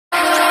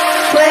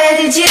Where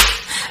did you?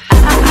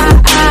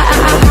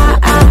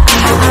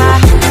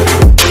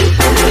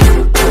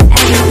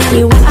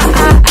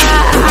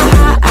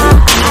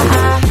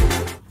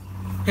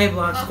 Hey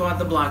Blog Squad,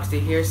 the Blogster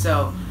here.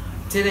 So,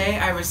 today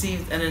I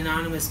received an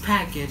anonymous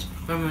package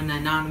from an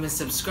anonymous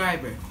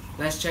subscriber.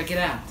 Let's check it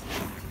out.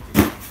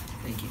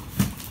 Thank you.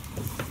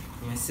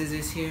 My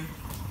scissors here.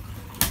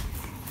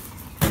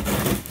 There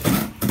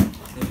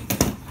we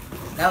go.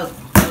 That was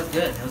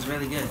good. That was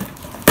really good.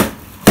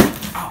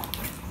 Oh.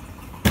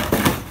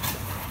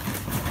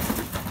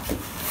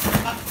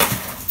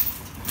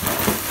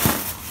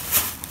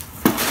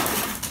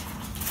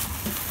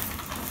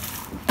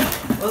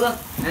 Oh look,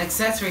 an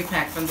accessory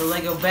pack from the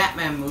Lego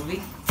Batman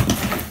movie,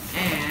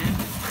 and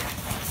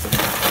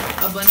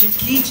a bunch of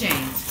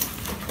keychains.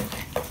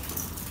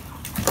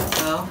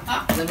 So,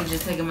 let me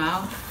just take them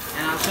out,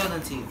 and I'll show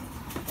them to you.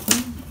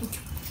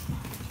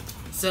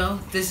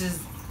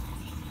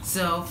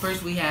 So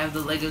first we have the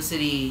Lego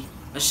City,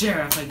 a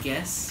sheriff, I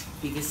guess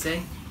you could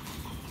say.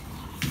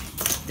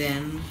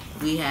 Then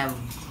we have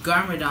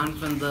Garmadon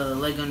from the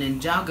Lego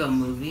Ninjago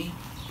movie.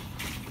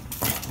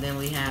 Then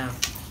we have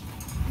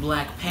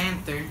Black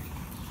Panther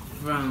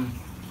from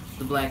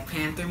the Black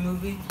Panther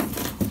movie.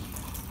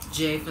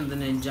 Jay from the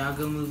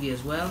Ninjago movie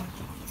as well.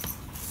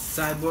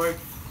 Cyborg.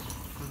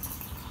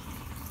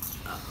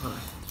 Hold on.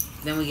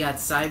 Then we got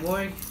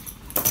Cyborg.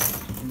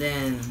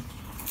 Then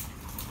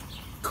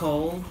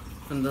Cole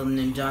from the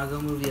Ninjago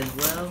movie as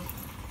well.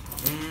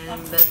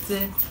 And that's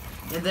it.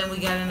 And then we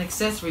got an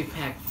accessory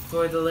pack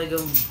for the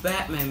Lego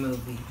Batman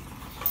movie.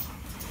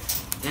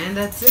 And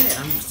that's it.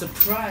 I'm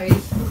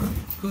surprised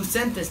who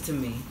sent this to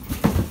me.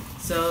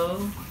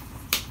 So,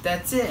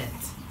 that's it.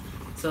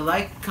 So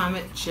like,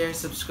 comment, share,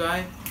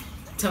 subscribe.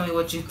 Tell me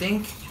what you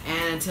think.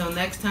 And until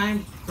next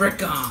time,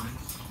 brick on.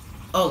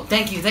 Oh,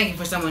 thank you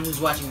for someone who's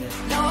watching this.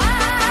 No,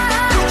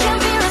 I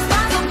can't be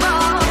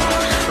responsible.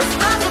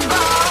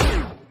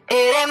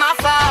 It ain't my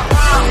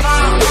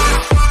fault.